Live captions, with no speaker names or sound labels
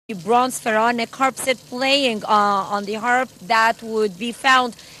bronze pharaonic harp set playing on the harp that would be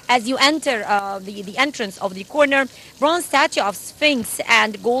found as you enter the entrance of the corner. Bronze statue of Sphinx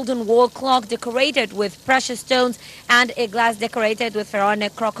and golden wall clock decorated with precious stones and a glass decorated with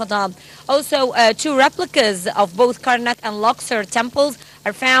pharaonic crocodile. Also, two replicas of both Karnak and Luxor temples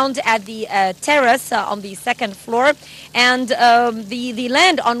are found at the terrace on the second floor. And the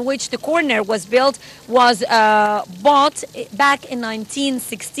land on which the corner was built was bought back in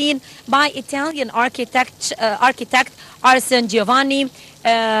 1916 by Italian architect Arsen Giovanni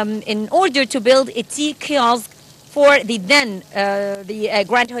in order to build a tea kiosk for the then the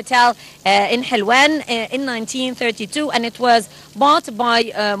Grand Hotel in Helwan in 1932, and it was bought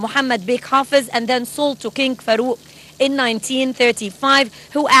by Muhammad Beg Hafiz and then sold to King Farouk in 1935,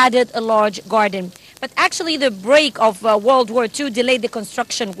 who added a large garden. But actually, the break of World War II delayed the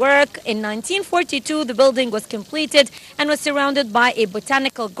construction work. In 1942, the building was completed and was surrounded by a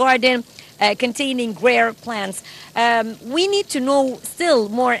botanical garden containing rare plants. We need to know still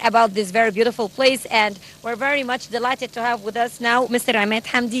more about this very beautiful place, and we're very much delighted to have with us now Mr. Emad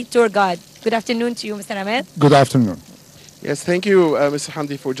Hamdy, tour guide. Good afternoon to you, Mr. Emad. Good afternoon. Yes, thank you, Mr.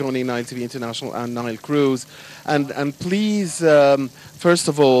 Hamdy, for joining Nile TV International and Nile Cruise. And please, first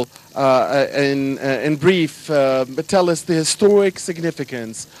of all, in brief, tell us the historic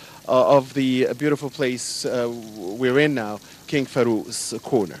significance of the beautiful place we're in now, King Farouk's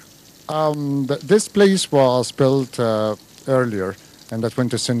Corner. This place was built earlier in the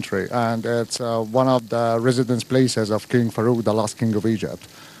 20th century, and it's one of the residence places of King Farouk, the last king of Egypt.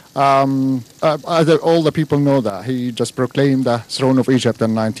 All the people know that he just proclaimed the throne of Egypt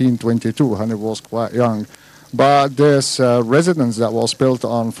in 1922, and he was quite young. But this residence that was built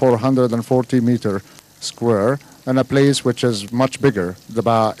on 440-meter square in a place which is much bigger,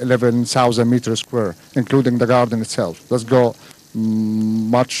 about 11,000 meters square, including the garden itself. Let's go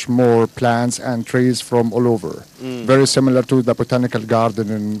much more plants and trees from all over. Very similar to the botanical garden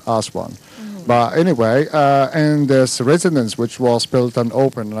in Aswan. But anyway, in this residence, which was built and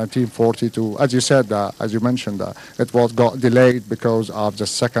opened in 1942, as you said, as you mentioned, it got delayed because of the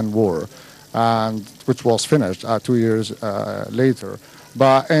Second War, and which was finished 2 years later.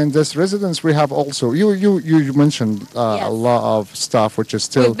 But in this residence, we have also, you mentioned Yes. a lot of stuff which is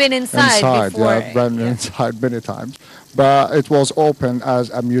still We've been inside before. Yeah, been inside many times. But it was opened as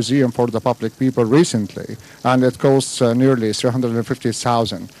a museum for the public people recently, and it costs nearly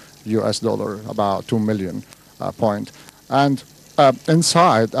 350,000 US dollar, about 2 million point. And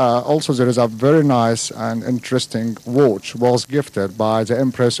inside, also there is a very nice and interesting watch was gifted by the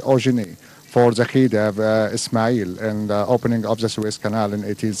Empress Eugenie for the Khedive Ismail in the opening of the Suez Canal in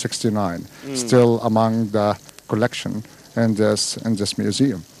 1869, still among the collection in this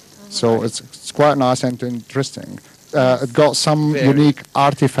museum. So it's quite nice and interesting. It got some unique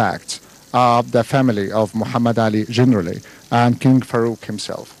artifacts of the family of Muhammad Ali generally and King Farouk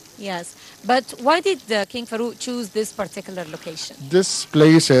himself. Yes, but why did King Farouk choose this particular location? This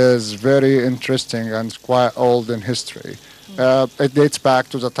place is very interesting and quite old in history. It dates back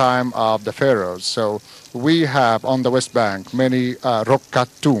to the time of the pharaohs. So we have on the West Bank many rock-cut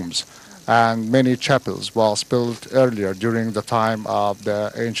tombs and many chapels was built earlier during the time of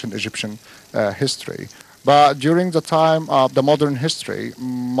the ancient Egyptian history. But during the time of the modern history,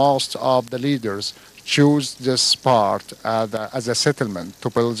 most of the leaders choose this part as a settlement to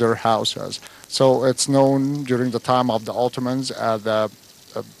build their houses. So it's known during the time of the Ottomans as a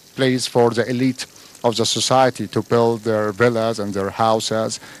place for the elite of the society to build their villas and their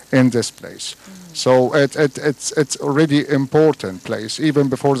houses in this place. So it's already important place, even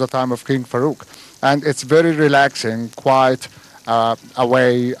before the time of King Farouk. And it's very relaxing, quite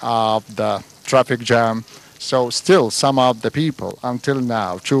away of the traffic jam. So still some of the people until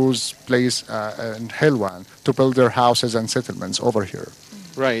now choose place in Helwan to build their houses and settlements over here.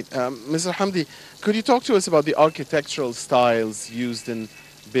 Right. Mr. Hamdy, could you talk to us about the architectural styles used in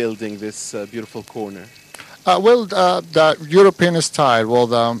building this beautiful corner? The European style was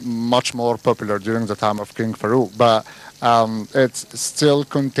much more popular during the time of King Farouk, but it still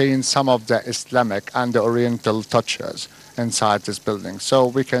contains some of the Islamic and the Oriental touches inside this building. So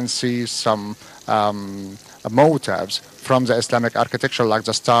we can see some motifs from the Islamic architecture, like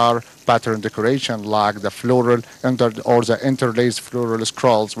the star pattern decoration, like the floral or the interlaced floral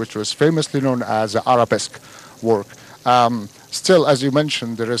scrolls, which was famously known as the arabesque work. Still, as you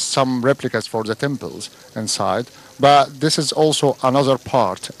mentioned, there is some replicas for the temples inside, but this is also another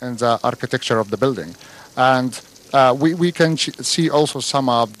part in the architecture of the building. And we can see also some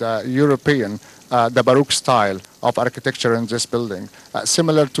of the European, the Baroque style of architecture in this building,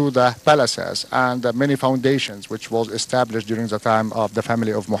 similar to the palaces and the many foundations which was established during the time of the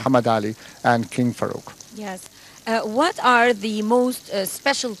family of Muhammad Ali and King Farouk. Yes. What are the most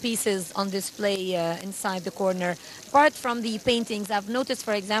special pieces on display inside the corner? Apart from the paintings, I've noticed,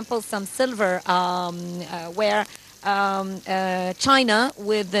 for example, some silver where china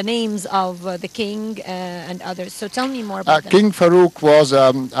with the names of the king and others. So tell me more about that. King Farouk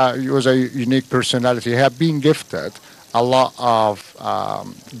he was a unique personality. He had been gifted a lot of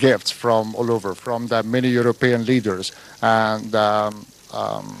gifts from all over, from the many European leaders and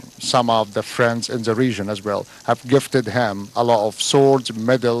some of the friends in the region as well have gifted him a lot of swords,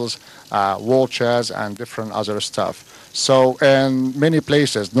 medals, watches, and different other stuff. So in many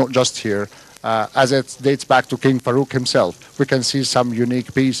places, not just here, as it dates back to King Farouk himself, we can see some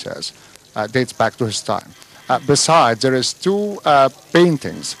unique pieces dates back to his time. Besides, there is two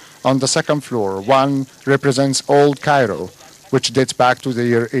paintings on the second floor. One represents Old Cairo, which dates back to the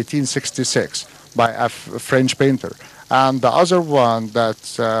year 1866 by a French painter. And the other one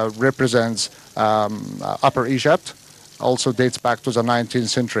that represents Upper Egypt also dates back to the 19th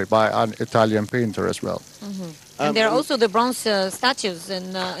century by an Italian painter as well. And there are also the bronze statues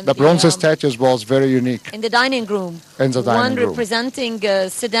in The bronze statues was very unique in the dining room. in the dining One room. representing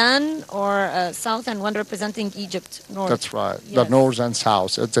Sudan or south, and one representing Egypt north. That's right. The Yes. north and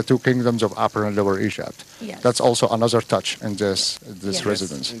south. It's the two kingdoms of Upper and Lower Egypt. Yes. That's also another touch in this Yes.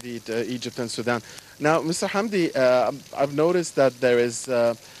 residence. Indeed, Egypt and Sudan. Now, Mr. Hamdi, I've noticed that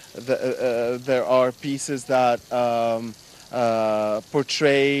there are pieces that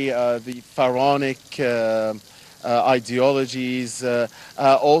portray the pharaonic ideologies,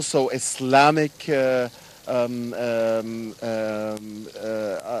 also Islamic.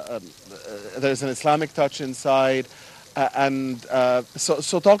 There's an Islamic touch inside.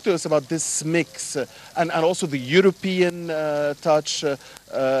 So talk to us about this mix and also the European touch.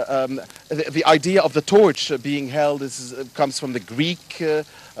 The idea of the torch being held comes from the Greek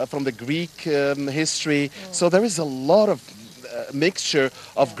history. So there is a lot of mixture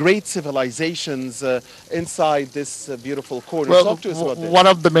of great civilizations inside this beautiful corner. Well, Talk to us about this. one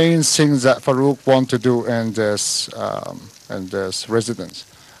of the main things that Farouk wanted to do in this residence,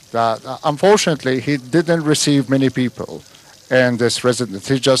 that unfortunately he didn't receive many people in this residence.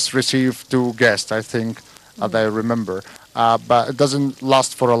 He just received two guests, I think, that I remember, but it doesn't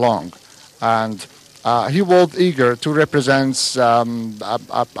last for a long. And he was eager to represent a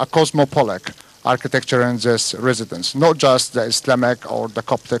cosmopolitan architecture in this residence, not just the Islamic or the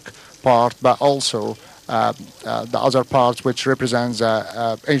Coptic part, but also the other parts which represents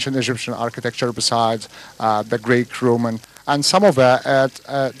ancient Egyptian architecture besides the Greek, Roman, and some of it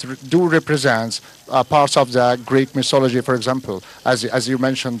do represent parts of the Greek mythology. For example, as you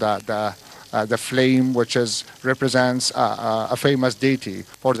mentioned, the flame, which represents a famous deity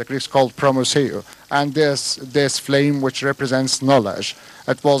for the Greeks called Prometheu, and this flame, which represents knowledge,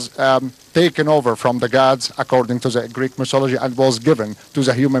 it was taken over from the gods according to the Greek mythology and was given to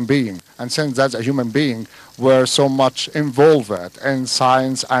the human being. And since that's a human being, we're so much involved in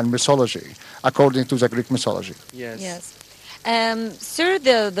science and mythology according to the Greek mythology. Yes. Yes. Sir,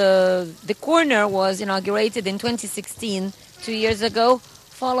 the corner was inaugurated in 2016, 2 years ago,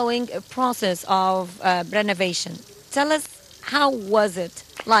 following a process of renovation. Tell us, how was it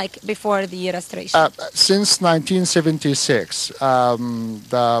like before the restoration? Since 1976,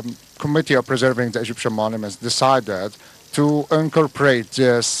 the Committee of Preserving the Egyptian Monuments decided to incorporate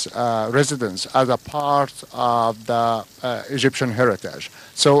this residence as a part of the Egyptian heritage.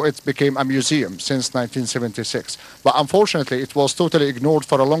 So it became a museum since 1976. But unfortunately, it was totally ignored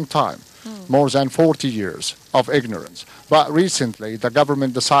for a long time, more than 40 years of ignorance. But recently, the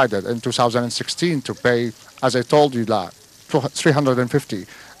government decided in 2016 to pay, as I told you,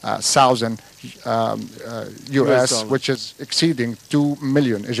 350,000 US, which is exceeding 2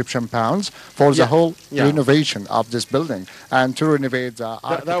 million Egyptian pounds for the whole renovation of this building and to renovate the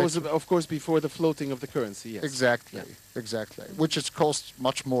architecture. That was, of course, before the floating of the currency, yes. Exactly, exactly. Which is cost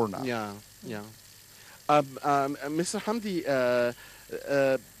much more now. Yeah, yeah. Mr. Hamdi,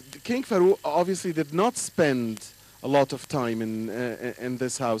 King Farouk obviously did not spend a lot of time in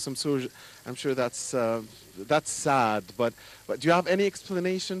this house. I'm sure that's sad. But do you have any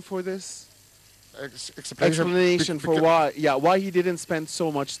explanation for this? Explanation for why he didn't spend so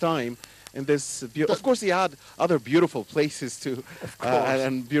much time in this? Of course, he had other beautiful places too,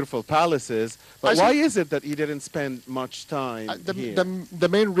 and beautiful palaces. But why is it that he didn't spend much time here? The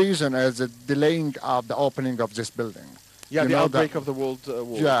main reason is the delaying of the opening of this building. Yeah, You the know that. outbreak of the World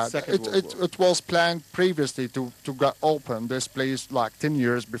War, Yeah, Second World War. it was planned previously to get open this place like 10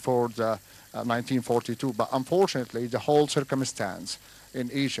 years before the 1942, but unfortunately the whole circumstance in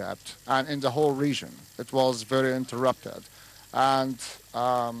Egypt and in the whole region, it was very interrupted. And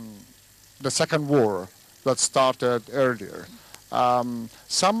the second war that started earlier.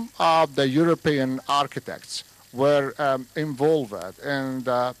 Some of the European architects were involved in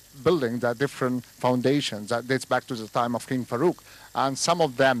the building the different foundations that dates back to the time of King Farouk, and some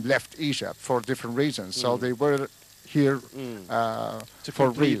of them left Egypt for different reasons. So they were here To for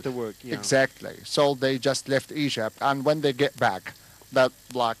real. complete the work, yeah. Exactly. So they just left Egypt, and when they get back, that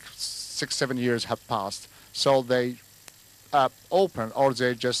like 6, 7 years have passed. So they open, or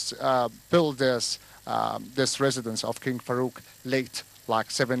they just build this residence of King Farouk late,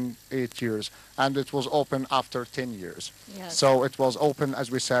 like 7, 8 years, and it was open after 10 years. Yes. So it was open, as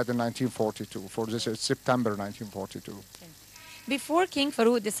we said, in 1942. For this, it's September 1942. Before King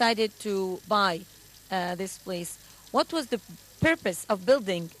Farouk decided to buy this place, what was the purpose of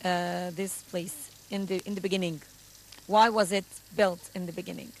building this place in the beginning? Why was it built in the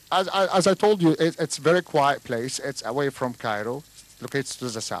beginning? As I told you, it's a very quiet place. It's away from Cairo, located to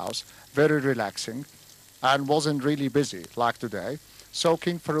the south, very relaxing, and wasn't really busy like today. So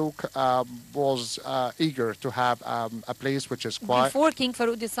King Farouk was eager to have a place which is quiet. Before King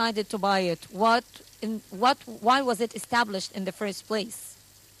Farouk decided to buy it, why was it established in the first place?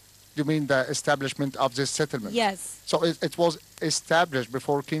 You mean the establishment of this settlement? Yes. So it was established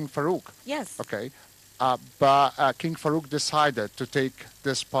before King Farouk. Yes. Okay. But King Farouk decided to take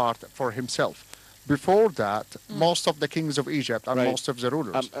this part for himself. Before that, most of the kings of Egypt and Right. most of the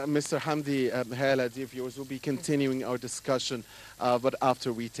rulers. Mr. Hamdy, Hala, dear viewers, we'll be continuing our discussion, but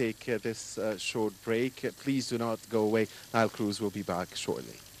after we take this short break. Please do not go away. Nile Cruise will be back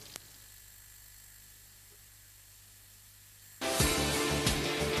shortly.